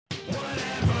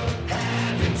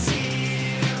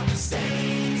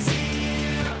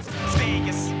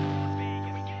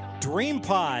Dream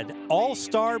Pod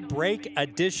All-Star Break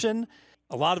Edition.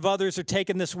 A lot of others are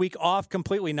taking this week off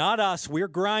completely. Not us. We're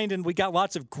grinding. We got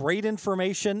lots of great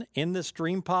information in this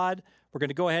Dream Pod. We're going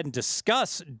to go ahead and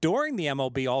discuss during the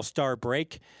MLB All-Star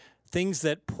Break things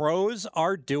that pros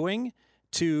are doing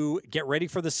to get ready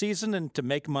for the season and to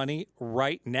make money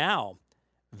right now.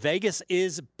 Vegas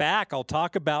is back. I'll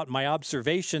talk about my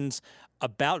observations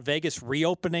about Vegas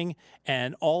reopening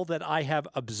and all that I have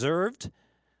observed.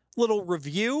 Little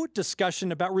review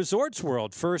discussion about Resorts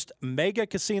World. First mega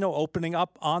casino opening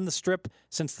up on the Strip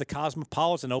since the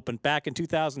Cosmopolitan opened back in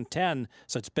 2010.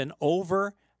 So it's been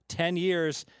over 10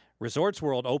 years. Resorts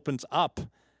World opens up.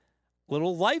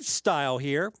 Little lifestyle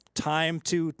here. Time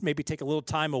to maybe take a little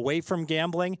time away from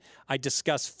gambling. I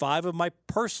discuss 5 of my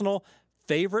personal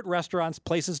favorite restaurants,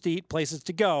 places to eat, places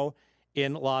to go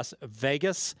in Las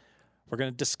Vegas. We're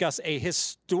going to discuss a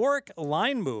historic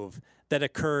line move that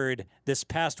occurred this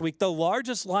past week, the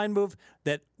largest line move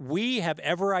that we have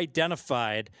ever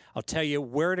identified. I'll tell you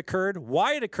where it occurred,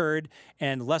 why it occurred,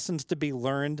 and lessons to be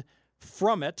learned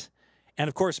from it. And,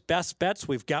 of course, best bets.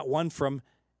 We've got one from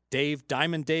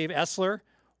Diamond Dave Essler,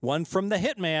 one from the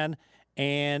Hitman,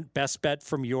 and best bet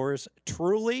from yours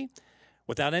truly.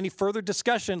 Without any further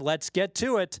discussion, let's get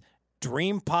to it.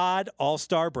 Dream Pod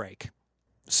All-Star Break.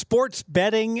 Sports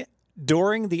betting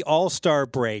during the All-Star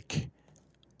Break.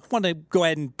 I want to go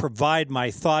ahead and provide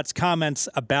my thoughts, comments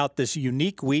about this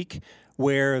unique week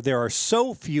where there are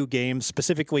so few games.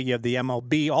 Specifically, you have the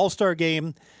MLB All-Star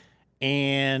Game,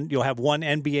 and you'll have one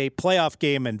NBA playoff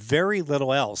game and very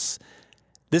little else.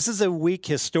 This is a week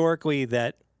historically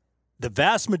that the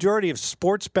vast majority of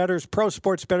sports bettors, pro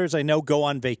sports bettors I know, go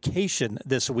on vacation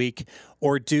this week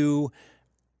or do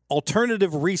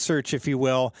alternative research, if you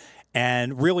will,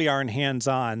 and really aren't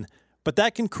hands-on. But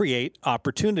that can create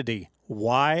opportunity.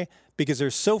 Why? Because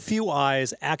there's so few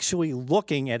eyes actually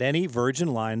looking at any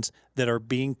virgin lines that are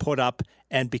being put up.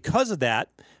 And because of that,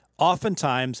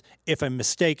 oftentimes, if a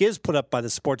mistake is put up by the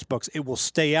sports books, it will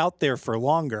stay out there for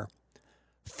longer.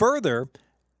 Further,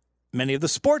 many of the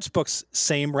sports books,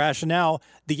 same rationale,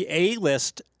 the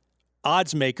A-list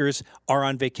odds makers are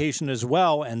on vacation as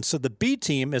well, and so the B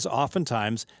team is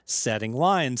oftentimes setting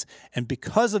lines. And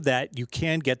because of that, you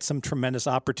can get some tremendous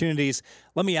opportunities.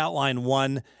 Let me outline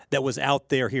one that was out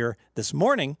there here this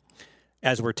morning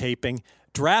as we're taping.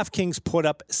 DraftKings put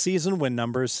up season win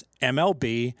numbers,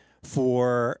 MLB,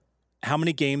 for how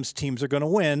many games teams are going to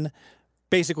win,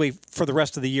 basically for the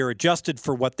rest of the year, adjusted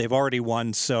for what they've already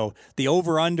won. So the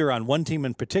over-under on one team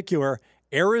in particular,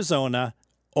 Arizona,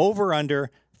 over-under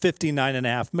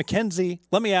 59.5. Mackenzie,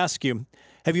 let me ask you,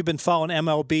 have you been following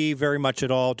MLB very much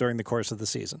at all during the course of the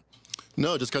season?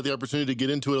 No, just got the opportunity to get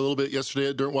into it a little bit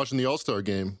yesterday during watching the All-Star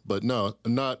game, but no,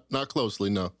 not closely,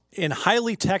 no. In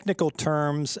highly technical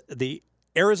terms, the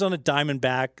Arizona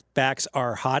Diamondbacks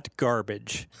are hot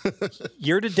garbage.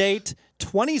 Year-to-date,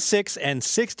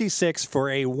 26-66 for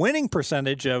a winning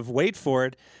percentage of, wait for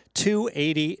it,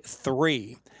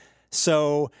 283.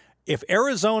 So if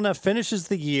Arizona finishes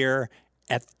the year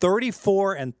at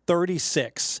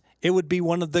 34-36, it would be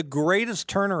one of the greatest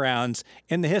turnarounds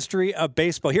in the history of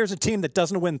baseball. Here's a team that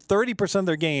doesn't win 30% of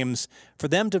their games. For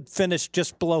them to finish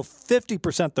just below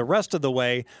 50% the rest of the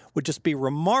way would just be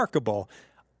remarkable.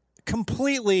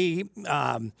 Completely,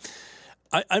 I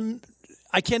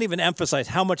can't even emphasize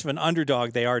how much of an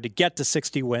underdog they are to get to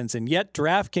 60 wins, and yet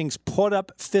DraftKings put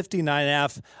up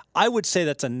 59.5. I would say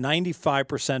that's a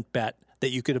 95% bet that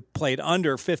you could have played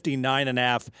under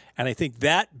 59.5, and I think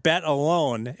that bet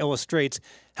alone illustrates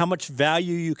how much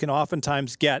value you can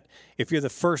oftentimes get if you're the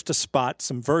first to spot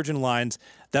some virgin lines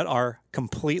that are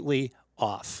completely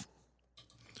off.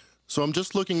 So I'm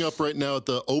just looking up right now at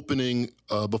the opening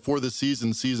before the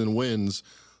season wins.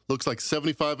 Looks like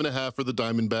 75.5 for the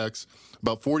Diamondbacks,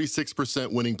 about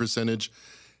 46% winning percentage.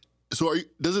 So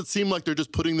does it seem like they're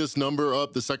just putting this number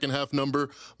up, the second half number,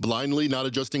 blindly, not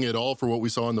adjusting at all for what we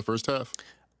saw in the first half?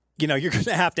 You know, you're going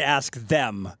to have to ask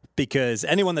them, because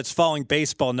anyone that's following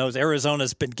baseball knows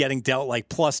Arizona's been getting dealt like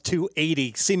plus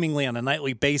 280 seemingly on a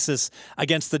nightly basis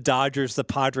against the Dodgers, the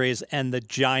Padres, and the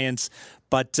Giants.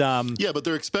 But yeah, but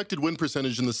their expected win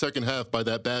percentage in the second half by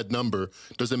that bad number,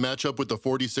 does it match up with the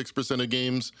 46% of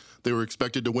games they were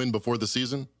expected to win before the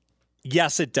season?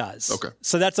 Yes, it does. Okay.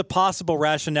 So that's a possible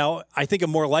rationale. I think a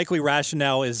more likely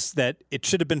rationale is that it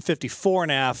should have been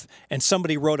 54.5, and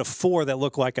somebody wrote a 4 that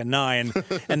looked like a 9,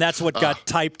 and that's what got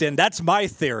typed in. That's my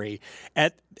theory,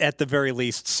 at the very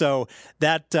least. So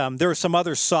that there are some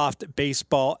other soft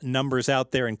baseball numbers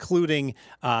out there, including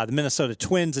the Minnesota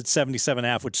Twins at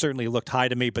 77.5, which certainly looked high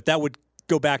to me, but that would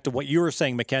go back to what you were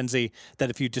saying, Mackenzie, that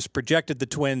if you just projected the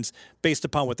Twins based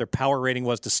upon what their power rating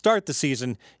was to start the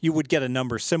season, you would get a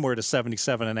number similar to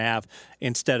 77.5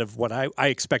 instead of what I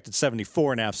expected,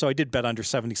 74.5. So I did bet under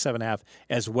 77.5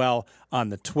 as well on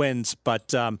the Twins.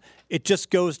 But it just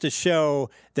goes to show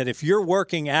that if you're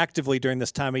working actively during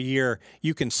this time of year,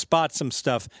 you can spot some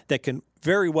stuff that can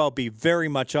very well be very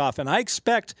much off. And I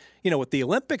expect, with the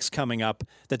Olympics coming up,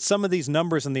 that some of these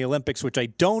numbers in the Olympics, which I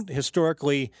don't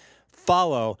historically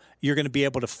follow, you're going to be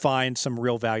able to find some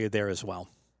real value there as well.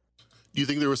 Do you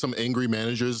think there were some angry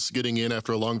managers getting in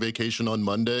after a long vacation on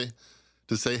Monday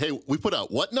to say, hey, we put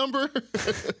out what number?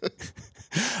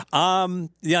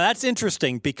 That's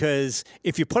interesting, because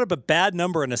if you put up a bad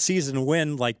number in a season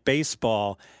win like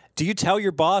baseball, do you tell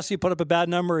your boss you put up a bad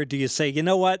number, or do you say, you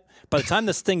know what, by the time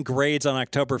this thing grades on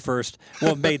October 1st, we'll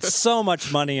have made so much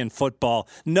money in football,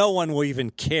 no one will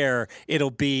even care.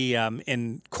 It'll be,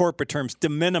 in corporate terms, de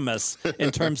minimis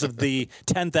in terms of the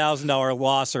 $10,000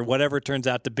 loss or whatever it turns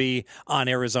out to be on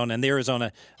Arizona. And the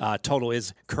Arizona total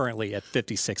is currently at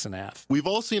 56.5. We've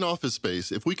all seen Office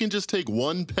Space. If we can just take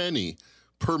 1 penny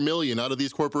per million out of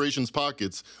these corporations'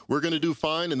 pockets, we're going to do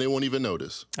fine, and they won't even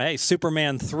notice. Hey,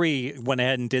 Superman 3 went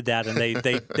ahead and did that, and they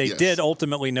Yes. did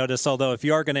ultimately notice, although if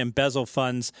you are going to embezzle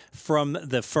funds from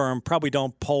the firm, probably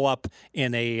don't pull up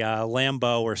in a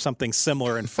Lambo or something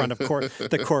similar in front of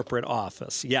the corporate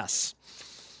office. Yes.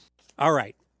 All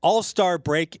right. All-Star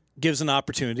break gives an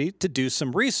opportunity to do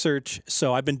some research,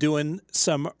 so I've been doing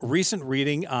some recent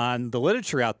reading on the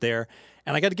literature out there,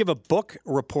 and I got to give a book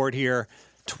report here.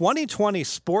 2020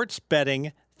 Sports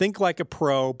Betting, Think Like a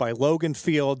Pro by Logan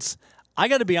Fields. I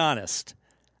got to be honest.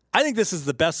 I think this is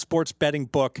the best sports betting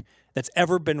book that's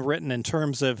ever been written in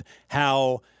terms of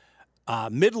how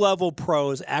mid-level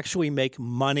pros actually make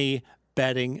money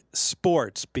betting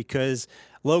sports, because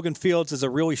Logan Fields is a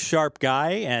really sharp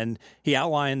guy, and he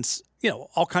outlines,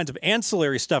 all kinds of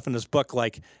ancillary stuff in this book,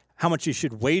 like how much you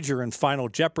should wager in Final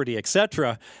Jeopardy,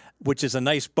 etc., which is a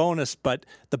nice bonus. But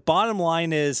the bottom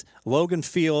line is Logan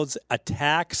Fields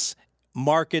attacks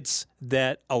markets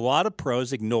that a lot of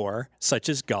pros ignore, such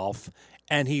as golf,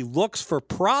 and he looks for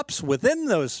props within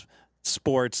those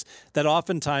sports that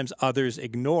oftentimes others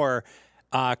ignore.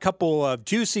 A couple of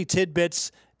juicy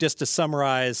tidbits just to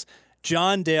summarize.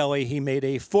 John Daly, he made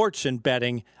a fortune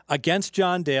betting against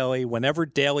John Daly whenever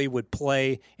Daly would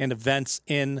play in events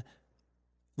in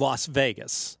Las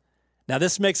Vegas. Now,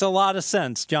 this makes a lot of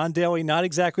sense. John Daly, not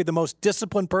exactly the most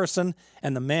disciplined person,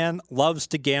 and the man loves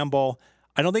to gamble.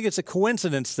 I don't think it's a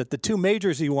coincidence that the two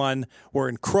majors he won were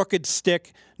in Crooked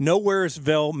Stick,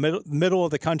 Nowheresville, middle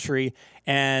of the country,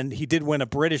 and he did win a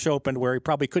British Open where he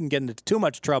probably couldn't get into too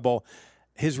much trouble.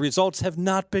 His results have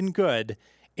not been good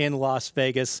in Las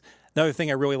Vegas. Another thing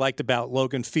I really liked about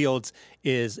Logan Fields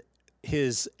is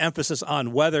his emphasis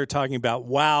on weather, talking about,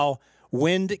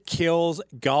 wind kills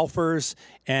golfers,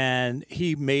 and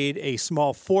he made a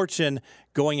small fortune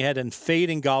going ahead and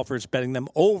fading golfers, betting them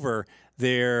over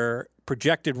their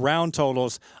projected round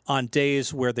totals on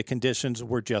days where the conditions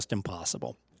were just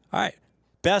impossible. All right.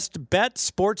 Best Bet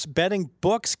Sports Betting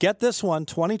Books. Get this one,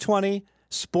 2020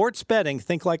 Sports Betting,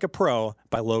 Think Like a Pro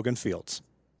by Logan Fields.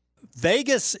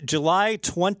 Vegas, July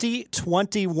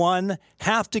 2021.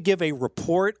 Have to give a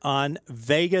report on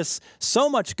Vegas. So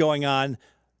much going on.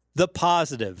 The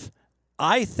positive.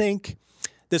 I think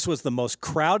this was the most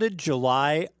crowded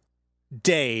July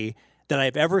day that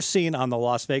I've ever seen on the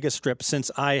Las Vegas Strip since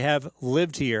I have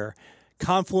lived here.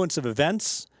 Confluence of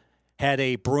events. Had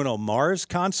a Bruno Mars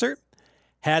concert.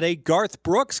 Had a Garth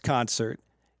Brooks concert.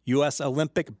 U.S.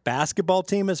 Olympic basketball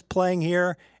team is playing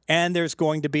here. And there's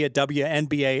going to be a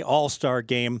WNBA All-Star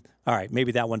game. All right,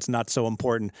 maybe that one's not so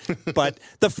important. But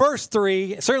the first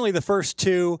three, certainly the first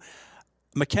two,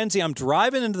 Mackenzie, I'm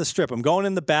driving into the Strip. I'm going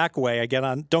in the back way.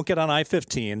 Don't get on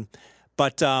I-15,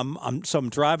 but I'm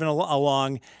driving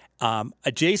along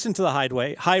adjacent to the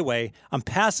highway. I'm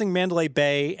passing Mandalay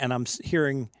Bay, and I'm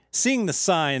seeing the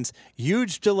signs.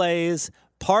 Huge delays,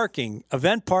 parking,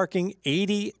 event parking,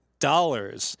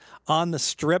 $80 on the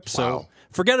Strip. So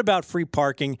forget about free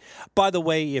parking. By the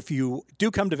way, if you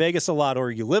do come to Vegas a lot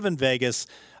or you live in Vegas,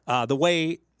 the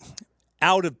way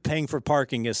out of paying for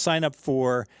parking is sign up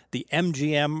for the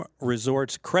MGM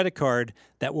Resorts credit card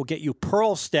that will get you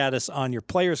Pearl status on your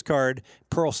player's card.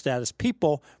 Pearl status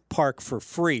people park for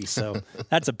free. So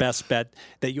that's a best bet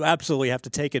that you absolutely have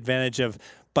to take advantage of.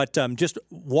 But just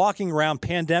walking around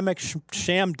pandemic,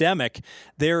 shamdemic,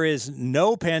 there is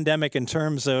no pandemic in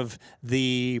terms of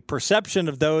the perception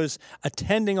of those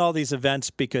attending all these events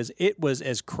because it was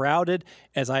as crowded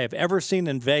as I have ever seen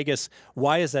in Vegas.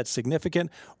 Why is that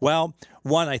significant? Well,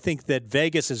 one, I think that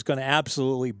Vegas is going to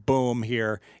absolutely boom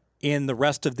here in the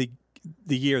rest of the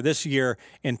year, this year,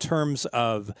 in terms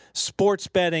of sports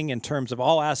betting, in terms of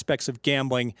all aspects of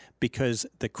gambling, because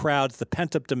the crowds, the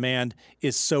pent-up demand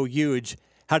is so huge.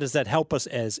 How does that help us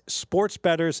as sports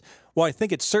bettors? Well, I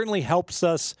think it certainly helps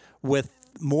us with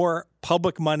more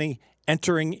public money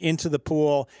entering into the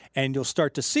pool, and you'll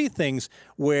start to see things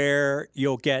where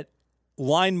you'll get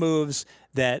line moves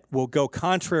that will go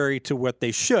contrary to what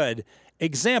they should.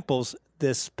 Examples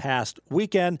this past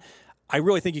weekend, I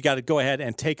really think you got to go ahead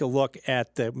and take a look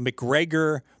at the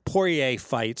McGregor-Poirier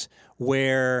fight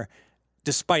where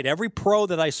despite every pro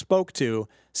that I spoke to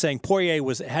saying Poirier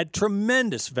had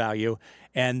tremendous value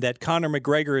and that Conor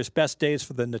McGregor's best days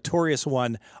for the Notorious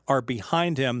One are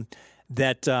behind him,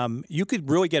 that you could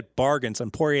really get bargains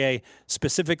on Poirier,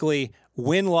 specifically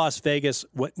win Las Vegas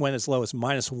went as low as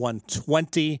minus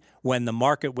 120 when the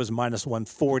market was minus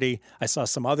 140. I saw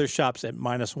some other shops at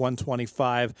minus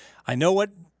 125. I know what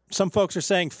some folks are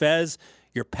saying, Fez,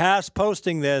 you're past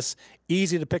posting this,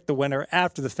 easy to pick the winner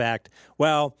after the fact.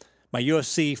 Well, my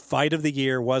UFC fight of the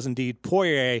year was indeed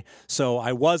Poirier, so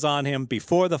I was on him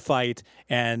before the fight,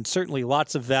 and certainly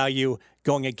lots of value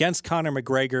going against Conor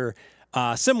McGregor,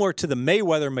 similar to the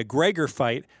Mayweather-McGregor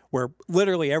fight, where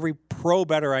literally every pro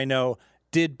bettor I know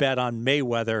did bet on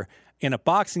Mayweather. In a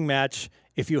boxing match,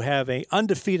 if you have an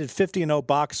undefeated 50-0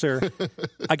 boxer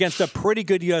against a pretty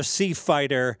good UFC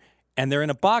fighter, and they're in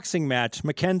a boxing match,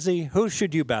 Mackenzie, who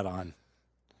should you bet on?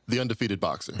 The undefeated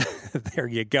boxer. There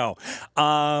you go.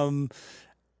 I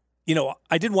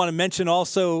did want to mention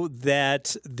also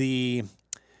that the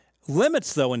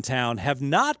limits, though, in town have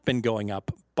not been going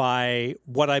up by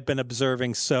what I've been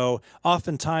observing. So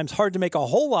oftentimes hard to make a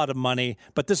whole lot of money,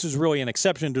 but this is really an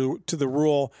exception to the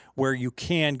rule where you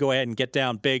can go ahead and get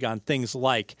down big on things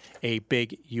like a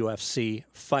big UFC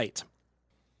fight.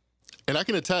 And I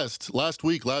can attest, last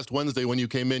Wednesday, when you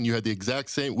came in, we had the exact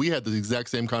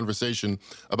same conversation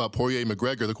about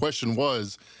Poirier-McGregor. The question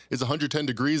was, it's 110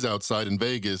 degrees outside in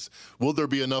Vegas. Will there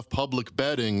be enough public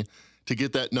betting to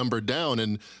get that number down?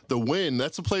 And the Wynn,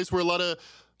 that's a place where a lot of,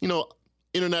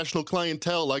 international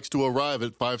clientele likes to arrive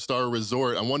at five-star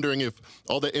resort. I'm wondering if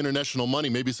all that international money,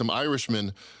 maybe some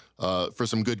Irishmen, for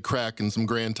some good crack and some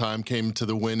grand time, came to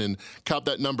the Win and copped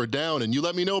that number down. And you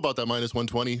let me know about that minus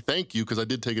 120. Thank you, because I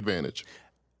did take advantage.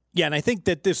 Yeah, and I think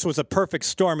that this was a perfect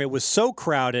storm. It was so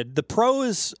crowded. The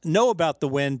pros know about the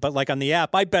Win, but like on the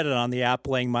app, I bet it on the app,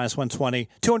 laying minus 120,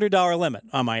 $200 limit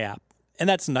on my app. And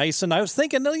that's nice. And I was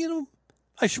thinking,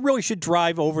 I really should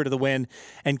drive over to the Win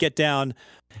and get down.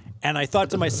 And I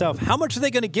thought to myself, how much are they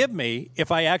going to give me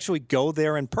if I actually go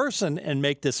there in person and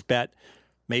make this bet?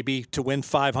 Maybe to win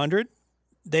 500.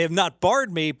 They have not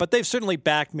barred me, but they've certainly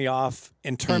backed me off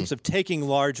in terms of taking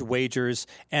large wagers.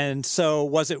 And so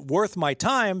was it worth my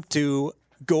time to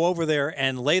go over there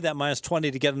and lay that minus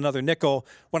 20 to get another nickel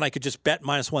when I could just bet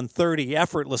minus 130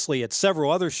 effortlessly at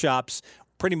several other shops,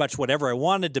 pretty much whatever I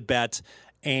wanted to bet?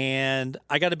 And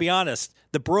I got to be honest,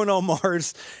 the Bruno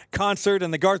Mars concert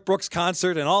and the Garth Brooks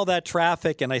concert and all that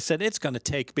traffic, and I said, it's going to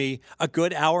take me a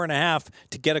good hour and a half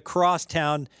to get across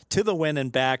town to the Win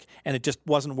and back, and it just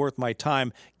wasn't worth my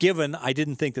time, given I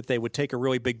didn't think that they would take a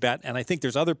really big bet. And I think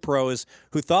there's other pros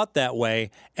who thought that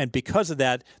way, and because of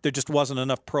that, there just wasn't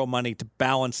enough pro money to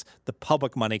balance the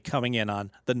public money coming in on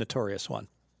the Notorious One.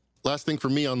 Last thing for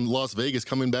me on Las Vegas,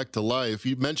 coming back to life,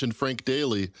 you mentioned Frank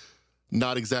Daly.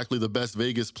 Not exactly the best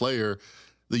Vegas player.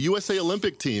 The USA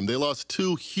Olympic team, they lost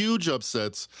two huge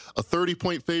upsets, a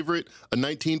 30-point favorite, a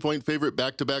 19-point favorite,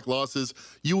 back-to-back losses.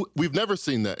 We've never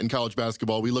seen that in college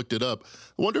basketball. We looked it up.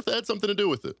 I wonder if that had something to do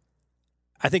with it.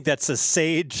 I think that's a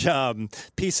sage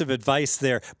piece of advice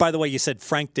there. By the way, you said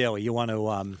Frank Daly. You want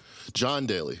to... John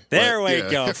Daly. There we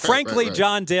go. Frankly, right.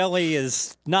 John Daly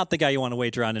is not the guy you want to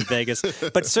wager on in Vegas,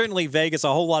 but certainly Vegas,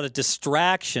 a whole lot of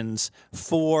distractions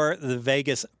for the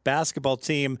Vegas basketball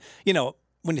team.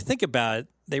 When you think about it,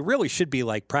 they really should be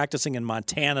like practicing in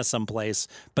Montana someplace.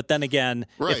 But then again,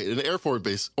 an Air Force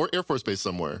base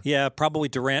somewhere. Yeah, probably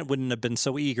Durant wouldn't have been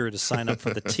so eager to sign up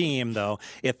for the team, though,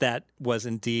 if that was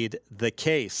indeed the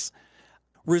case.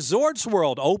 Resorts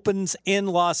World opens in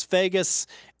Las Vegas.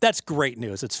 That's great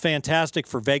news. It's fantastic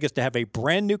for Vegas to have a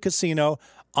brand new casino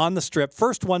on the Strip.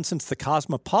 First one since the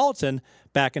Cosmopolitan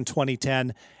back in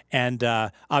 2010. And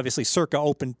obviously Circa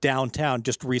opened downtown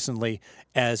just recently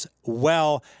as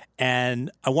well. And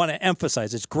I want to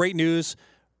emphasize it's great news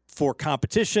for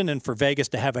competition and for Vegas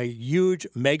to have a huge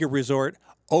mega resort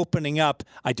opening up,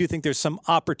 I do think there's some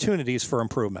opportunities for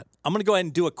improvement. I'm going to go ahead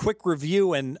and do a quick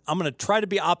review, and I'm going to try to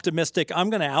be optimistic. I'm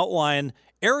going to outline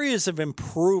areas of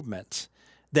improvement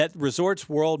that Resorts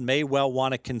World may well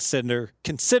want to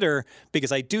consider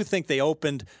because I do think they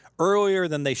opened earlier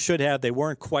than they should have. They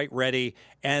weren't quite ready,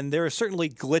 and there are certainly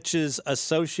glitches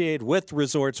associated with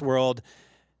Resorts World.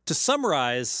 To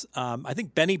summarize, I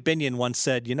think Benny Binion once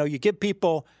said, you give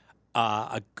people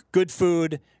a good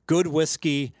food, good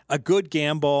whiskey, a good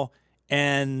gamble,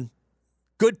 and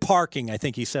good parking, I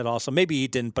think he said also. Maybe he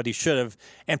didn't, but he should have,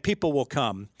 and people will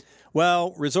come.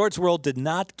 Well, Resorts World did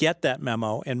not get that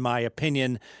memo, in my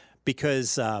opinion,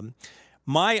 because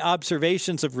my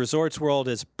observations of Resorts World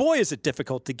is, boy, is it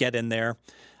difficult to get in there.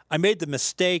 I made the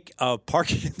mistake of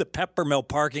parking in the Peppermill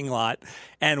parking lot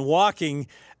and walking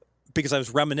because I was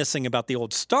reminiscing about the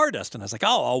old Stardust. And I was like,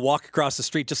 I'll walk across the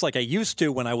street just like I used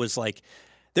to when I was like,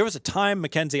 there was a time,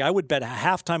 Mackenzie, I would bet a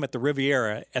halftime at the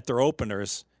Riviera at their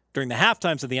openers during the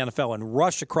halftimes of the NFL and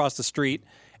rush across the street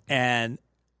and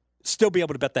still be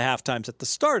able to bet the halftimes at the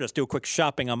Stardust, do a quick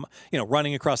shopping,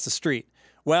 running across the street.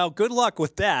 Well, good luck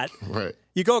with that. Right.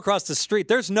 You go across the street,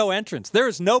 there's no entrance. There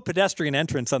is no pedestrian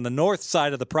entrance on the north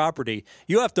side of the property.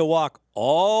 You have to walk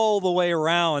all the way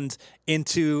around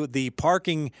into the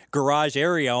parking garage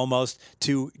area almost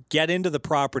to get into the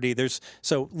property.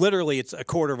 So literally it's a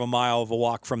quarter of a mile of a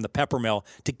walk from the Peppermill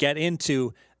to get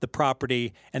into the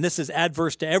property. And this is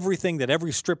adverse to everything that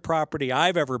every strip property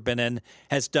I've ever been in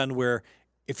has done, where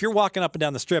if you're walking up and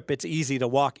down the strip, it's easy to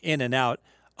walk in and out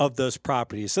of those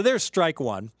properties. So there's strike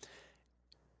one.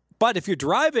 But if you're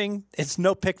driving, it's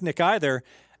no picnic either.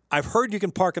 I've heard you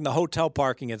can park in the hotel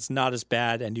parking. It's not as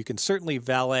bad, and you can certainly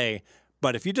valet.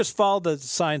 But if you just follow the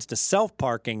signs to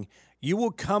self-parking, you will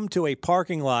come to a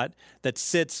parking lot that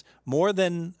sits more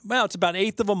than, it's about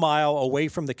 1/8 of a mile away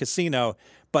from the casino.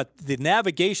 But the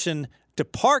navigation to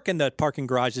park in that parking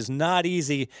garage is not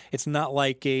easy. It's not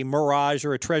like a Mirage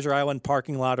or a Treasure Island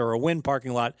parking lot or a Wynn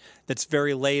parking lot that's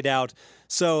very laid out.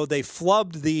 So they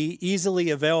flubbed the easily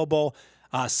available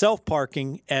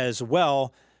self-parking as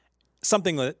well,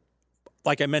 something that,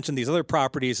 like I mentioned, these other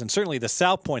properties, and certainly the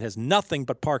South Point has nothing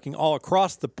but parking all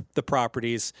across the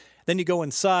properties. Then you go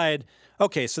inside.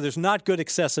 Okay, so there's not good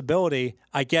accessibility.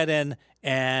 I get in,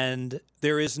 and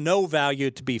there is no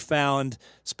value to be found,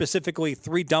 specifically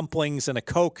 3 dumplings and a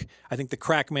Coke. I think the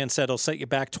crack man said it'll set you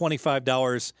back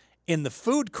 $25 in the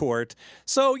food court.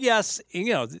 So, yes,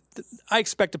 I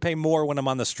expect to pay more when I'm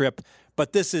on the Strip,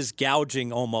 but this is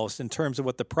gouging almost in terms of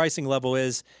what the pricing level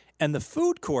is. And the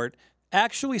food court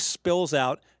actually spills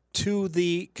out to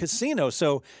the casino.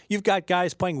 So you've got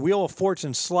guys playing Wheel of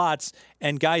Fortune slots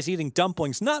and guys eating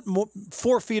dumplings not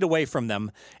 4 feet away from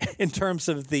them in terms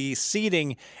of the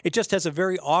seating. It just has a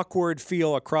very awkward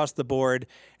feel across the board.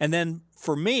 And then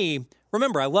for me,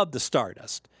 remember, I love the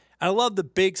Stardust. I love the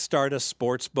big Stardust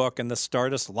sports book and the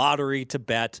Stardust lottery to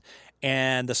bet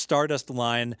and the Stardust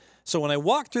line. So when I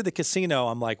walk through the casino,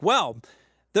 I'm like, well,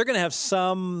 they're going to have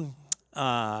some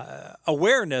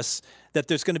awareness that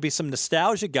there's going to be some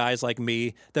nostalgia guys like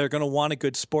me that are going to want a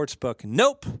good sports book.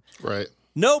 Nope. Right.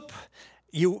 Nope.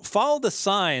 You follow the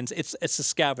signs. It's a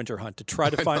scavenger hunt to try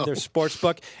to find their sports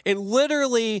book. It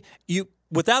literally,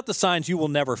 without the signs, you will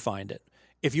never find it.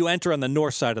 If you enter on the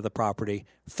north side of the property,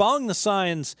 following the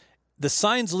signs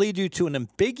lead you to an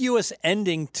ambiguous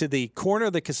ending to the corner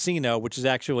of the casino, which is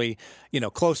actually,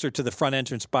 closer to the front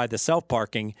entrance by the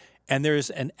self-parking. And there's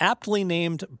an aptly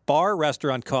named bar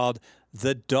restaurant called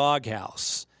The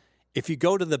Doghouse. If you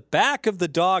go to the back of the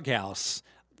Doghouse,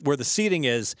 where the seating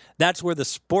is, that's where the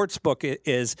sports book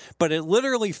is. But it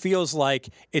literally feels like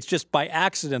it's just by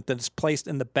accident that it's placed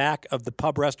in the back of the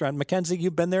pub restaurant. Mackenzie,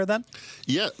 you've been there then?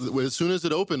 Yeah. As soon as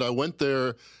it opened, I went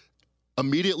there,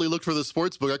 immediately looked for the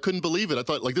sports book. I couldn't believe it. I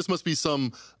thought, this must be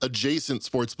some adjacent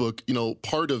sports book,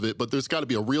 part of it, but there's got to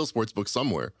be a real sports book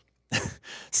somewhere.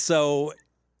 So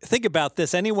think about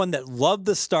this. Anyone that loved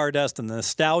the Stardust and the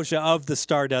nostalgia of the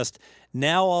Stardust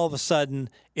now all of a sudden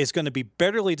is going to be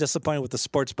bitterly disappointed with the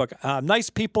sports book.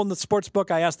 Nice people in the sports book,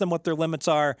 I asked them what their limits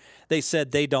are. They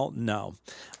said they don't know.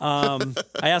 I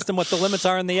asked them what the limits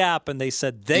are in the app, and they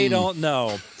said they don't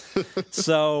know.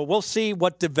 So we'll see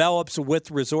what develops with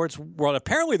Resorts World.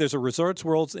 Apparently there's a Resorts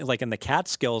World like in the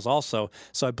Catskills also.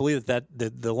 So I believe that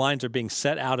the lines are being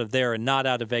set out of there and not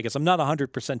out of Vegas. I'm not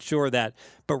 100% sure of that,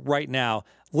 but right now,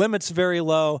 limits very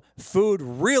low, food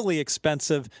really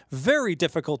expensive, very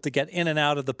difficult to get in and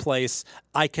out of the place.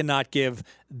 I cannot give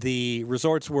the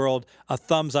Resorts World a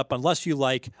thumbs up unless you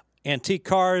like antique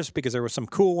cars because there were some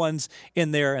cool ones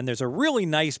in there, and there's a really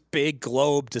nice big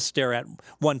globe to stare at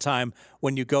one time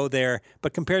when you go there.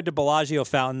 But compared to Bellagio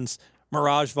fountains,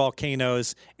 Mirage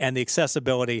volcanoes, and the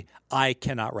accessibility, I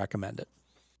cannot recommend it.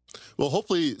 Well,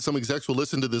 hopefully some execs will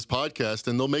listen to this podcast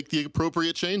and they'll make the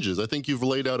appropriate changes. I think you've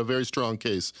laid out a very strong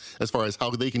case as far as how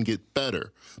they can get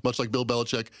better. Much like Bill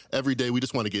Belichick, every day we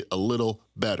just want to get a little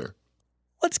better.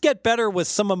 Let's get better with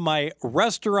some of my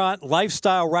restaurant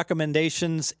lifestyle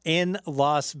recommendations in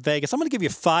Las Vegas. I'm going to give you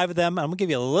 5 of them. I'm going to give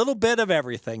you a little bit of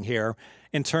everything here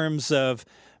in terms of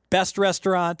best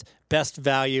restaurant, best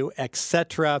value,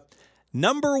 etc.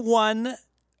 Number 1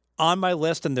 on my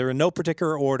list, and they're in no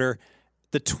particular order,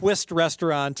 the Twist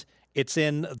Restaurant. It's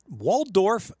in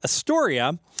Waldorf,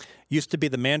 Astoria. Used to be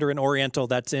the Mandarin Oriental.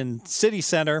 That's in City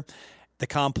Center, the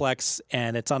complex,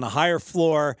 and it's on a higher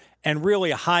floor and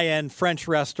really a high-end French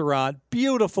restaurant.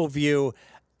 Beautiful view.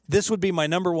 This would be my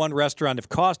number 1 restaurant if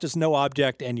cost is no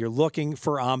object and you're looking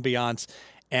for ambiance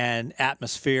and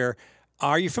atmosphere.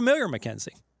 Are you familiar,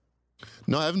 Mackenzie?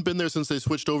 No, I haven't been there since they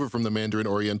switched over from the Mandarin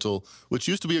Oriental, which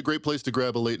used to be a great place to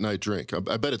grab a late-night drink.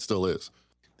 I bet it still is.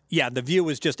 Yeah, the view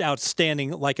is just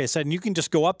outstanding, like I said, and you can just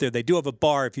go up there. They do have a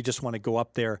bar if you just want to go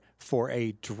up there for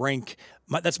a drink.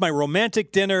 That's my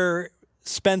romantic dinner,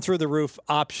 spend through the roof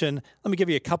option. Let me give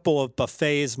you a couple of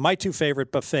buffets, my 2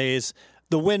 favorite buffets.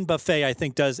 The Wynn Buffet, I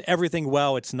think, does everything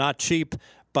well. It's not cheap,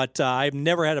 but I've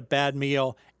never had a bad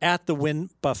meal at the Wynn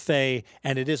Buffet,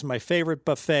 and it is my favorite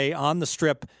buffet on the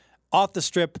Strip, off the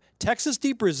Strip, Texas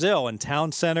de Brazil in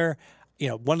Town Center. You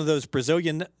know, one of those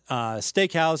Brazilian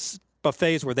steakhouse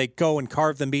buffets where they go and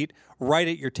carve the meat right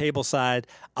at your table side.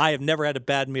 I have never had a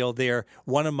bad meal there.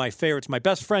 One of my favorites. My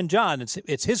best friend John,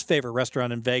 it's his favorite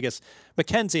restaurant in Vegas.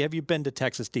 Mackenzie, have you been to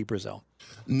Texas de Brazil?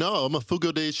 No, I'm a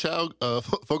Fogo de Chao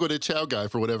guy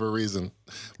for whatever reason,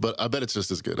 but I bet it's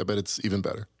just as good. I bet it's even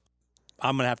better.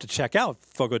 I'm going to have to check out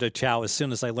Fogo de Chao as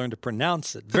soon as I learn to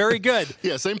pronounce it. Very good.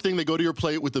 Yeah, same thing. They go to your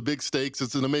plate with the big steaks.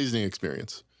 It's an amazing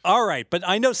experience. All right, but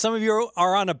I know some of you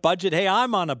are on a budget. Hey,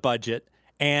 I'm on a budget.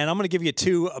 And I'm going to give you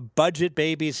 2 budget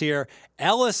babies here.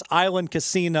 Ellis Island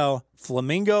Casino,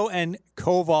 Flamingo and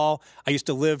Koval. I used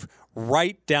to live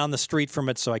right down the street from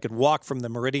it, so I could walk from the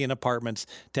Meridian Apartments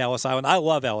to Ellis Island. I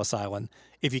love Ellis Island.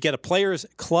 If you get a player's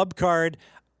club card,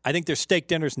 I think their steak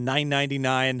dinner's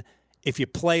 $9.99. If you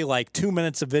play like 2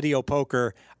 minutes of video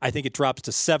poker, I think it drops to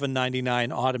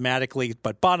 $7.99 automatically.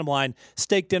 But bottom line,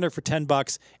 steak dinner for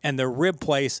 $10, and the rib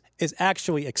place is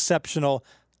actually exceptional.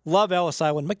 Love Ellis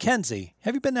Island. Mackenzie,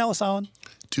 have you been to Ellis Island?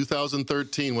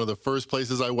 2013, one of the first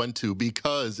places I went to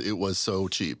because it was so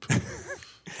cheap.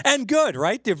 And good,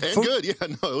 right? Good, yeah.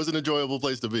 No, it was an enjoyable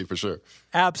place to be, for sure.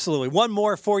 Absolutely. One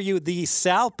more for you, the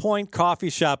South Point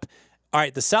Coffee Shop. All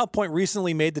right, the South Point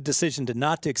recently made the decision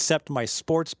not to accept my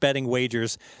sports betting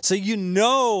wagers, so you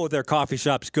know their coffee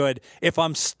shop's good if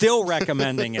I'm still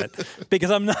recommending it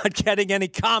because I'm not getting any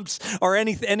comps or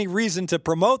any reason to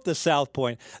promote the South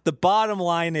Point. The bottom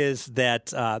line is that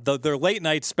their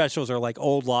late-night specials are like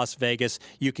old Las Vegas.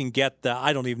 You can get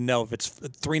I don't even know if it's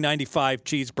 $3.95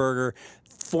 cheeseburger,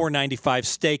 $4.95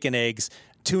 steak and eggs,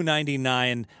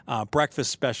 $2.99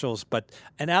 breakfast specials, but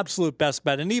an absolute best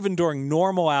bet. And even during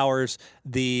normal hours,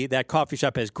 that coffee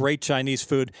shop has great Chinese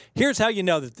food. Here's how you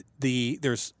know that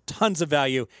there's tons of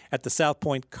value at the South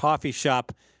Point Coffee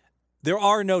Shop. There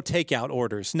are no takeout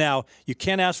orders. Now, you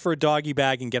can't ask for a doggy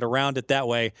bag and get around it that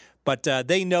way, but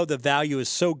they know the value is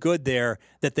so good there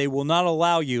that they will not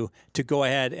allow you to go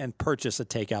ahead and purchase a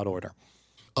takeout order.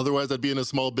 Otherwise, I'd be in a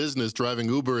small business driving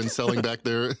Uber and selling back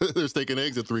their steak and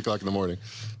eggs at 3 o'clock in the morning.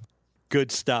 Good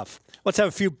stuff. Let's have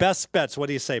a few best bets. What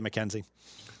do you say, Mackenzie?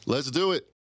 Let's do it.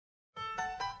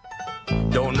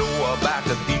 Don't know about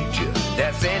the future.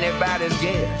 That's anybody's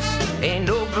guess. Ain't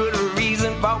no good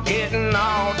reason for getting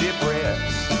all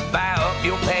depressed. Buy up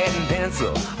your pad and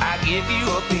pencil. I give you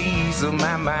a piece of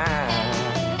my mind.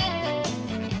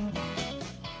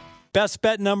 Best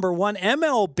bet number 1,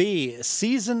 MLB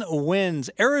season wins,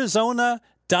 Arizona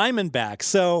Diamondbacks.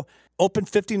 So open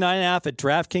 59.5 at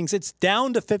DraftKings. It's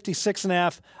down to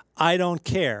 56.5. I don't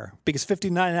care because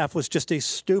 59.5 was just a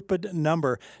stupid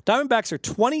number. Diamondbacks are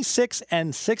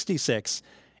 26-66.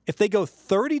 If they go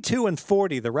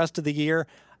 32-40 the rest of the year,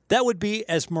 that would be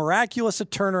as miraculous a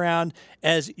turnaround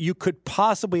as you could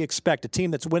possibly expect. A team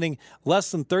that's winning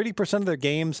less than 30% of their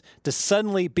games to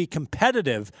suddenly be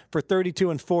competitive for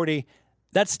 32-40.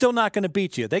 That's still not going to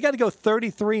beat you. They got to go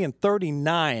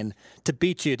 33-39 to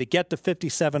beat you to get to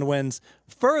 57 wins.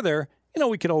 Further,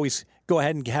 we could always go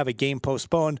ahead and have a game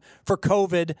postponed for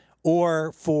COVID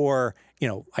or for,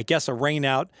 I guess a rain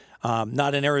out,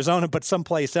 not in Arizona, but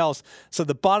someplace else. So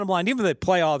the bottom line, even though they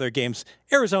play all their games,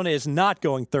 Arizona is not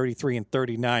going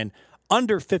 33-39,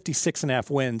 under 56.5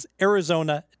 wins.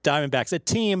 Arizona Diamondbacks, a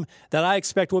team that I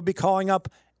expect will be calling up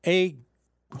a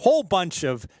whole bunch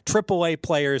of AAA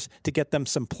players to get them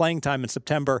some playing time in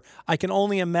September. I can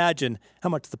only imagine how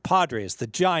much the Padres, the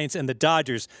Giants, and the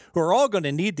Dodgers, who are all going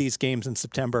to need these games in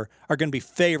September, are going to be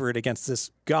favored against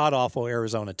this god-awful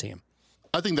Arizona team.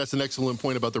 I think that's an excellent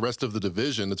point about the rest of the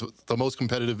division. It's the most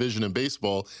competitive division in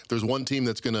baseball. If there's one team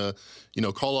that's going to,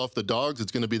 call off the dogs,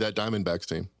 it's going to be that Diamondbacks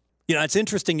team. It's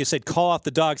interesting you said call off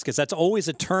the dogs because that's always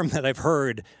a term that I've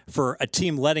heard for a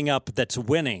team letting up that's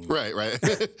winning. Right.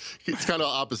 It's kind of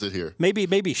opposite here.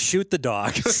 Maybe shoot the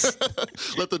dogs.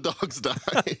 Let the dogs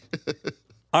die.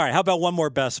 All right, how about one more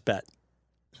best bet?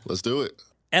 Let's do it.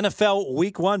 NFL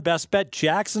Week 1 best bet,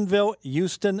 Jacksonville,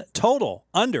 Houston, total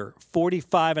under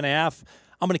 45.5.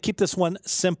 I'm going to keep this one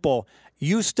simple.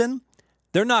 Houston,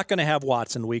 they're not going to have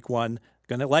Watson Week 1.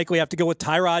 Going to likely have to go with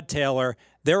Tyrod Taylor.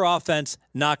 Their offense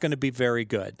not going to be very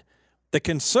good. The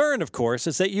concern, of course,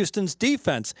 is that Houston's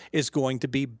defense is going to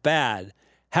be bad.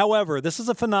 However, this is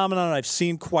a phenomenon I've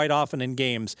seen quite often in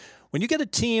games. When you get a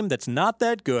team that's not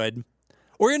that good,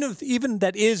 or even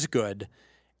that is good,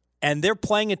 and they're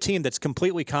playing a team that's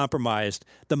completely compromised,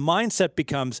 the mindset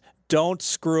becomes, don't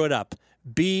screw it up.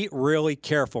 Be really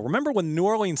careful. Remember when New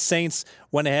Orleans Saints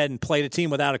went ahead and played a team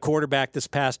without a quarterback this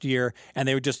past year, and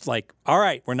they were just like, all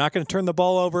right, we're not going to turn the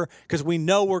ball over because we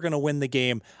know we're going to win the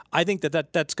game. I think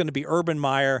that's going to be Urban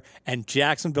Meyer and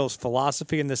Jacksonville's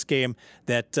philosophy in this game,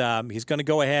 that he's going to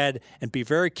go ahead and be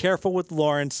very careful with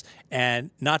Lawrence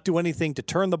and not do anything to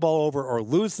turn the ball over or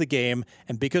lose the game.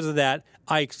 And because of that,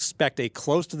 I expect a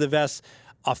close to the vest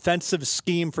offensive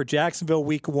scheme for Jacksonville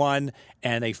Week 1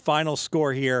 and a final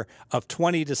score here of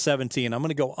 20-17. I'm going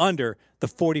to go under the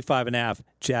 45.5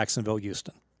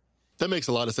 Jacksonville-Houston. That makes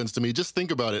a lot of sense to me. Just think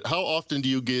about it. How often do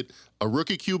you get a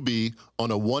rookie QB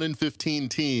on a 1-15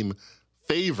 team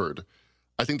favored?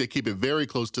 I think they keep it very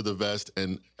close to the vest.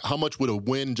 And how much would a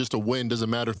win, just a win, doesn't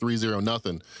matter, 3-0,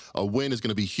 nothing. A win is going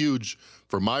to be huge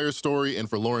for Meyer's story and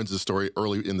for Lawrence's story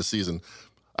early in the season.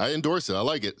 I endorse it. I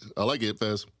like it,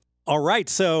 Fez. All right,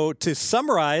 so to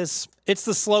summarize, it's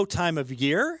the slow time of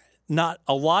year. Not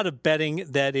a lot of betting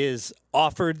that is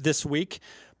offered this week,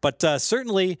 but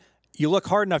certainly you look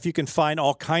hard enough, you can find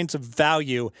all kinds of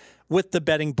value with the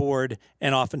betting board,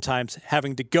 and oftentimes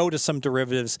having to go to some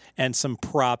derivatives and some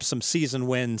props, some season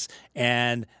wins,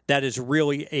 and that is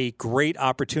really a great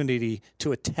opportunity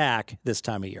to attack this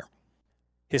time of year.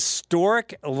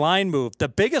 Historic line move, the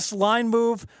biggest line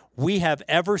move we have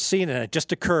ever seen, and it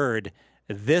just occurred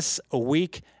this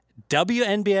week.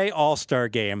 WNBA All-Star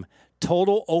Game.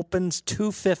 Total opens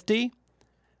 250.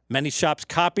 Many shops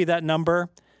copy that number,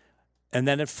 and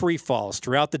then it free falls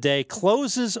throughout the day.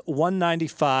 Closes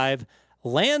 195,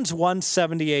 lands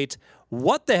 178.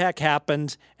 What the heck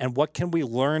happened, and what can we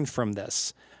learn from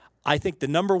this? I think the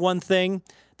number one thing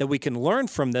that we can learn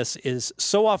from this is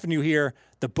so often you hear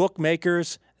the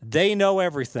bookmakers, they know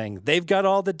everything. They've got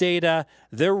all the data.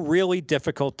 They're really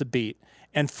difficult to beat.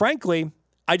 And frankly,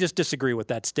 I just disagree with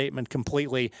that statement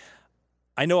completely.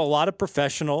 I know a lot of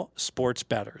professional sports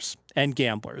bettors and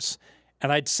gamblers,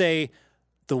 and I'd say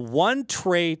the one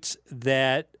trait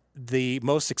that the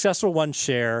most successful ones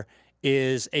share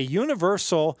is a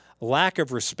universal lack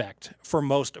of respect for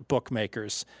most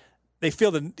bookmakers. They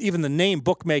feel that even the name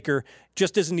bookmaker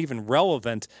just isn't even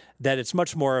relevant, that it's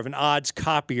much more of an odds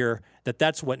copier,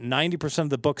 that's what 90% of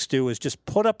the books do, is just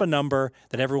put up a number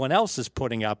that everyone else is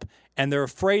putting up, and they're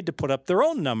afraid to put up their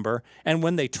own number. And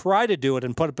when they try to do it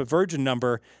and put up a virgin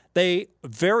number, they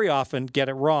very often get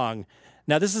it wrong.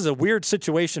 Now, this is a weird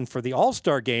situation for the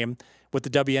All-Star Game with the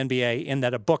WNBA in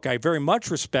that a book I very much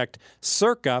respect,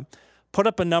 Circa, put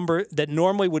up a number that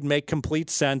normally would make complete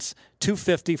sense,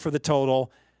 250 for the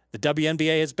total. The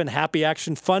WNBA has been happy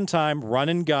action, fun time, run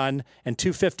and gun, and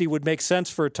 250 would make sense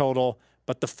for a total,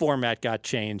 but the format got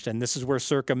changed, and this is where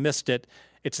Circa missed it.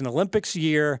 It's an Olympics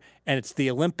year, and it's the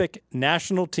Olympic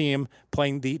national team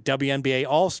playing the WNBA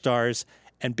All-Stars,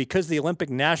 and because the Olympic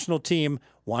national team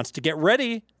wants to get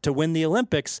ready to win the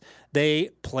Olympics, they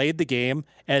played the game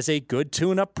as a good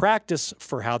tune-up practice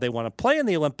for how they want to play in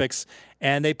the Olympics,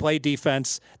 and they play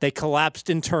defense. They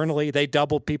collapsed internally. They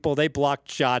doubled people. They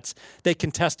blocked shots. They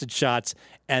contested shots,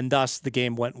 and thus the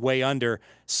game went way under.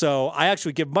 So I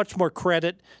actually give much more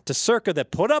credit to Circa that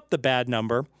put up the bad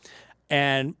number,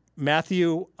 and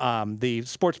Matthew, the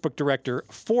sportsbook director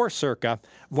for Circa,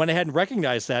 went ahead and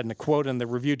recognized that in a quote in the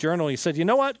Review Journal. He said, you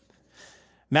know what?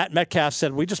 Matt Metcalf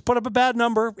said, we just put up a bad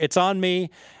number. It's on me.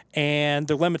 and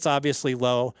the limit's obviously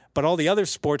low, but all the other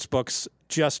sports books,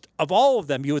 just of all of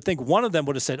them, you would think one of them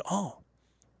would have said, oh,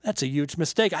 that's a huge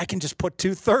mistake. I can just put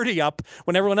 230 up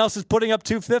when everyone else is putting up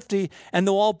 250, and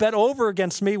they'll all bet over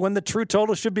against me when the true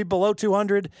total should be below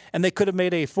 200, and they could have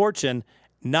made a fortune.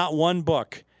 Not one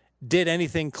book did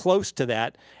anything close to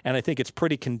that, and I think it's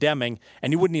pretty condemning.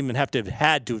 And you wouldn't even have to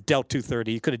have dealt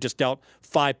 230. You could have just dealt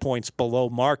 5 points below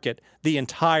market the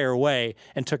entire way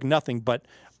and took nothing but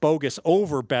bogus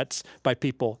over bets by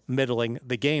people middling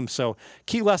the game. So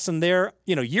key lesson there,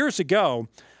 years ago,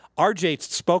 RJ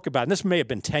spoke about, and this may have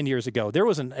been 10 years ago, there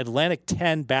was an Atlantic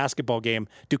 10 basketball game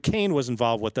Duquesne was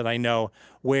involved with that I know,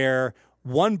 where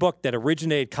one book that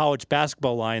originated college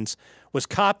basketball lines was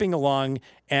copying along,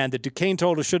 and the Duquesne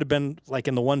total should have been like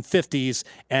in the 150s,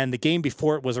 and the game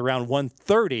before it was around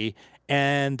 130,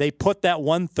 and they put that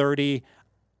 130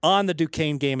 on the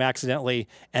Duquesne game accidentally,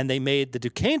 and they made the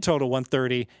Duquesne total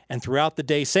 130, and throughout the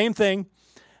day, same thing.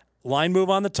 Line move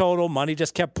on the total. Money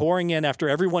just kept pouring in after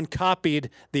everyone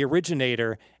copied the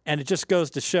originator. And it just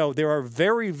goes to show there are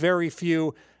very, very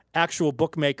few actual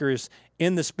bookmakers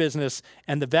in this business.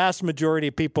 And the vast majority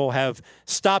of people have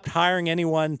stopped hiring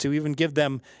anyone to even give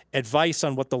them advice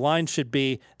on what the line should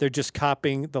be. They're just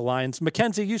copying the lines.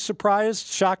 Mackenzie, you surprised,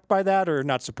 shocked by that, or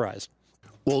not surprised?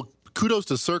 Well, kudos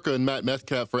to Circa and Matt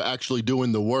Metcalf for actually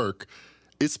doing the work.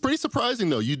 It's pretty surprising,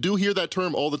 though. You do hear that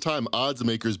term all the time, odds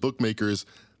makers, bookmakers.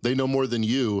 They know more than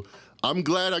you. I'm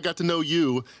glad I got to know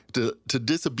you to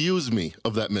disabuse me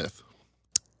of that myth.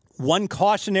 One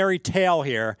cautionary tale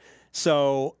here.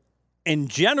 So, in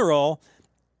general,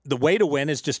 the way to win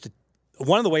is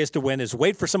one of the ways to win is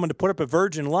wait for someone to put up a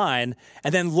virgin line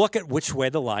and then look at which way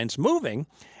the line's moving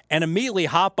and immediately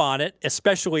hop on it,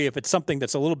 especially if it's something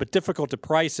that's a little bit difficult to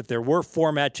price, if there were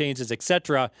format changes,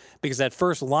 etc., because that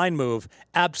first line move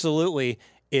absolutely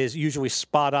is usually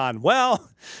spot on. Well,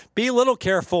 be a little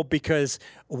careful because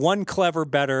one clever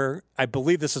bettor, I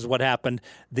believe this is what happened,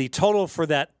 the total for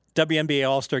that WNBA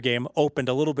All-Star game opened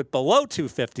a little bit below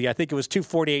 250. I think it was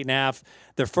 248.5.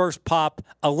 Their first pop,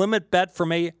 a limit bet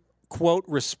from a, quote,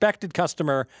 respected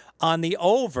customer on the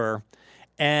over.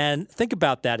 And think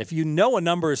about that. If you know a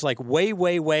number is like way,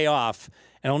 way, way off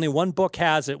and only one book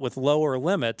has it with lower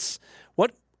limits,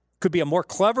 what could be a more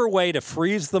clever way to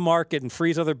freeze the market and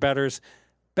freeze other bettors?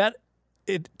 Bet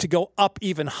it to go up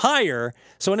even higher.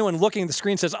 So anyone looking at the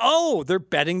screen says, oh, they're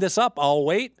betting this up. I'll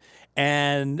wait.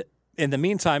 And in the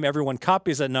meantime, everyone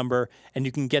copies that number, and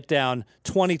you can get down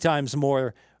 20 times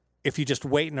more if you just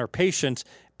wait and are patient.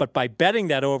 But by betting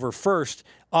that over first,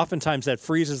 oftentimes that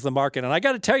freezes the market. And I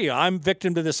got to tell you, I'm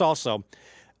victim to this also.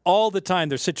 All the time,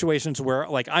 there's situations where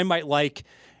like I might like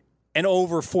an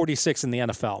over 46 in the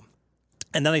NFL.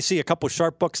 And then I see a couple of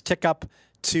sharp books tick up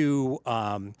to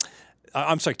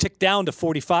tick down to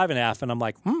 45.5, and I'm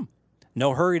like,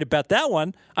 no hurry to bet that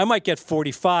one. I might get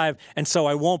 45, and so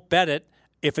I won't bet it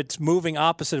if it's moving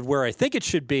opposite of where I think it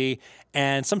should be.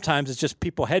 And sometimes it's just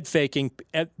people head faking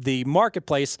at the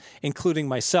marketplace, including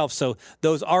myself. So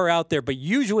those are out there, but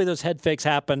usually those head fakes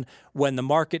happen when the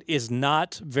market is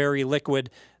not very liquid.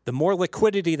 The more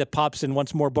liquidity that pops in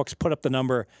once more books put up the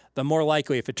number, the more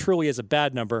likely, if it truly is a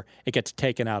bad number, it gets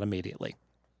taken out immediately.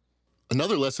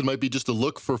 Another lesson might be just to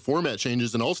look for format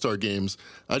changes in All-Star games.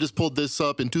 I just pulled this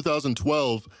up in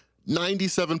 2012,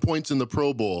 97 points in the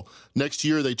Pro Bowl. Next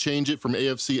year, they change it from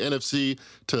AFC, NFC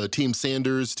to Team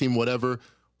Sanders, Team whatever.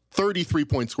 33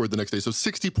 points scored the next day. So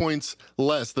 60 points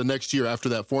less the next year after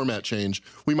that format change.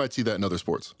 We might see that in other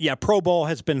sports. Yeah, Pro Bowl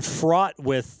has been fraught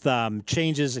with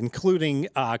changes, including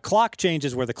clock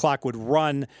changes where the clock would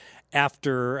run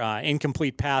after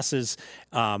incomplete passes,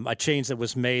 a change that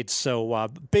was made. So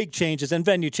big changes and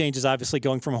venue changes, obviously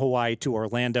going from Hawaii to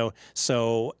Orlando.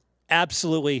 So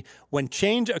absolutely, when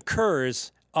change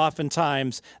occurs,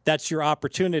 oftentimes that's your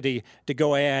opportunity to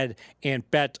go ahead and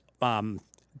bet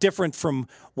different from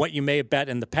what you may have bet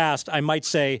in the past. I might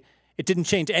say it didn't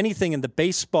change anything in the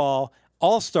baseball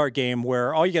All-Star game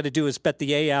where all you got to do is bet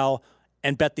the AL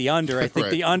and bet the under. I think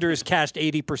the under has cashed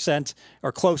 80%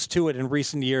 or close to it in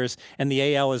recent years, and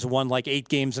the AL has won like 8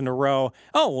 games in a row.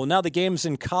 Oh, well, now the game's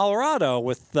in Colorado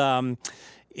with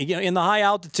in the high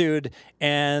altitude,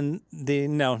 and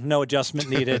no adjustment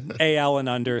needed. AL and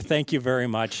under. Thank you very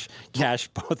much. Cash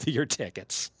both of your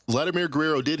tickets. Vladimir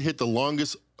Guerrero did hit the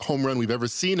longest home run we've ever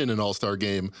seen in an All-Star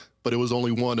game, but it was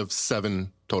only one of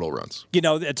 7 total runs.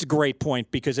 That's a great point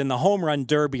because in the home run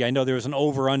derby, I know there was an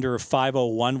over-under of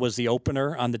 501 was the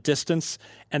opener on the distance,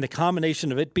 and the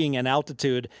combination of it being an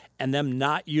altitude and them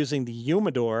not using the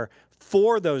humidor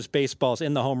for those baseballs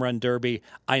in the home run derby,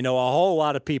 I know a whole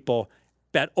lot of people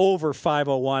bet over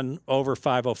 501, over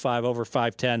 505, over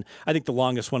 510. I think the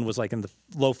longest one was like in the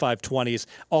low 520s.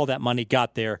 All that money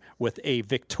got there with a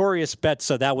victorious bet.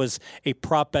 So that was a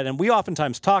prop bet. And we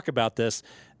oftentimes talk about this,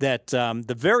 that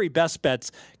the very best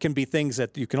bets can be things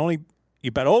that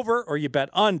you bet over or you bet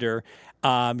under.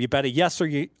 You bet a yes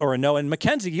or a no. And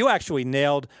Mackenzie, you actually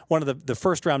nailed one of the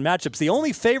first-round matchups. The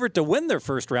only favorite to win their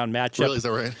first-round matchup. Really, is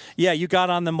that right? Yeah, you got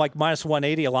on them like minus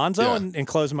 180 Alonso and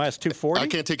closed minus 240. I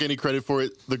can't take any credit for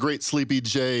it. The great Sleepy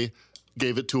J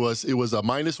gave it to us. It was a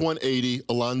minus 180,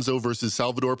 Alonso versus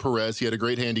Salvador Perez. He had a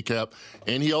great handicap,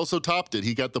 and he also topped it.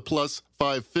 He got the plus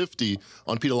 550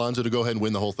 on Pete Alonso to go ahead and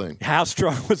win the whole thing. How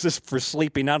strong was this for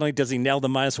Sleepy? Not only does he nail the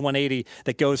minus 180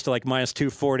 that goes to like minus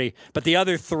 240, but the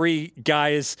other three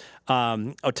guys,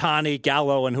 Otani,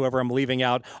 Gallo, and whoever I'm leaving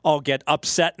out, all get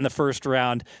upset in the first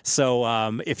round.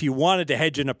 So if you wanted to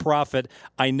hedge in a profit,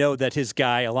 I know that his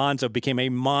guy, Alonso, became a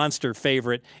monster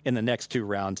favorite in the next two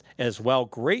rounds as well.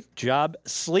 Great job,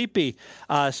 Sleepy.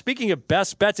 Speaking of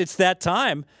best bets, it's that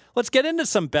time. Let's get into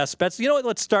some best bets. You know what?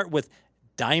 Let's start with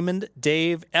Diamond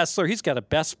Dave Essler. He's got a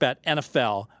best bet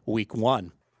NFL Week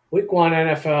 1. Week 1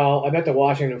 NFL, I bet the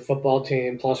Washington football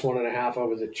team plus 1.5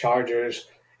 over the Chargers.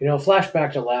 You know,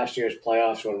 flashback to last year's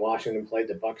playoffs when Washington played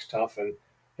the Bucs tough, and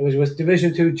it was with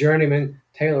Division II journeyman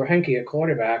Taylor Henke at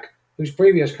quarterback, whose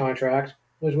previous contract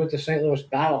was with the St. Louis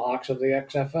Battlehawks of the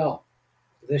XFL.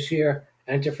 This year,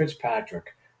 enter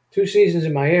Fitzpatrick. 2 seasons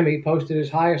in Miami, posted his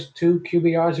highest 2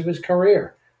 QBRs of his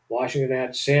career. Washington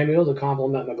had Samuel to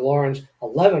complement McLaurin's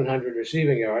 1,100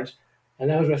 receiving yards, and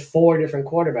that was with 4 different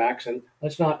quarterbacks. And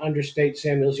let's not understate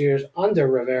Samuel's years under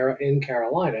Rivera in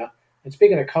Carolina. And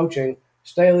speaking of coaching,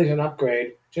 Staley's an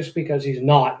upgrade just because he's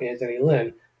not Anthony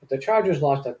Lynn. But the Chargers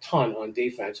lost a ton on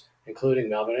defense, including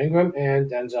Melvin Ingram and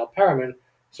Denzel Perriman.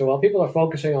 So while people are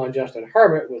focusing on Justin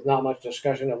Herbert with not much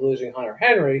discussion of losing Hunter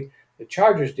Henry, the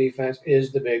Chargers' defense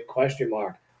is the big question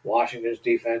mark. Washington's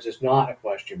defense is not a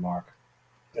question mark.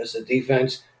 It's a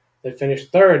defense that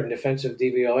finished 3rd in defensive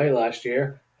DVOA last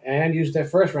year and used their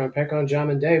first-round pick on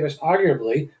Jamin Davis,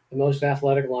 arguably the most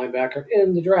athletic linebacker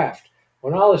in the draft.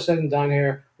 When all is said and done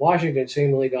here, Washington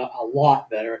seemingly got a lot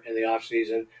better in the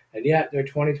offseason, and yet their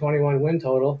 2021 win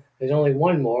total is only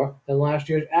 1 more than last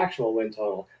year's actual win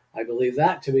total. I believe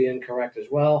that to be incorrect as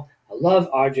well. I love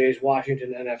RJ's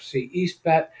Washington NFC East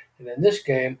bet, and in this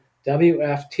game,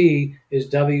 WFT is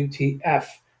WTF,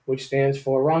 which stands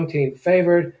for wrong team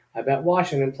favored. I bet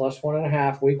Washington plus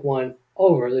 1.5 Week 1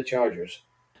 over the Chargers.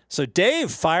 So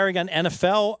Dave, firing on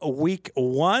NFL Week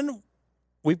 1.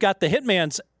 We've got the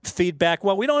Hitman's feedback.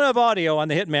 Well, we don't have audio on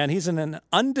the Hitman. He's in an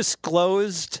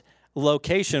undisclosed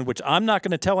location, which I'm not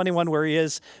going to tell anyone where he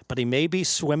is, but he may be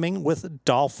swimming with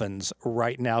dolphins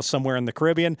right now somewhere in the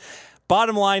Caribbean.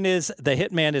 Bottom line is the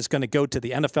Hitman is going to go to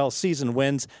the NFL season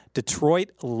wins. Detroit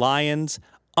Lions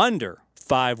under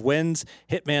 5 wins.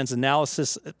 Hitman's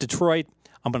analysis, Detroit,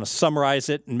 I'm going to summarize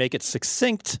it and make it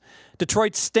succinct.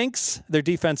 Detroit stinks. Their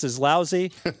defense is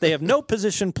lousy. They have no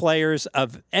position players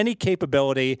of any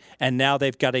capability, and now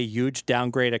they've got a huge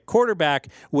downgrade at quarterback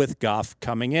with Goff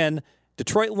coming in.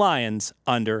 Detroit Lions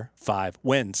under 5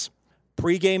 wins.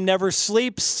 Pre-game never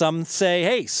sleeps. Some say,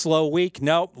 hey, slow week.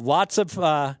 No, lots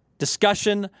of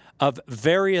discussion of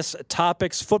various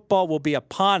topics. Football will be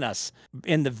upon us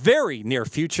in the very near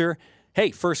future.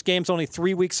 Hey, first game's only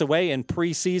 3 weeks away in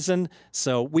preseason,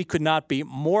 so we could not be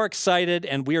more excited,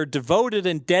 and we are devoted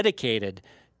and dedicated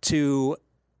to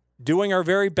doing our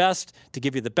very best to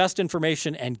give you the best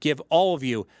information and give all of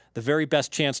you the very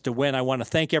best chance to win. I want to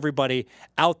thank everybody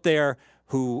out there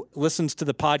who listens to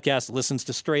the podcast, listens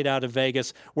to Straight Out of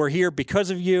Vegas. We're here because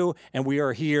of you, and we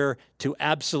are here to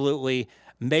absolutely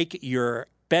make your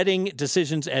betting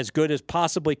decisions as good as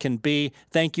possibly can be.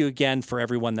 Thank you again for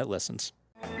everyone that listens.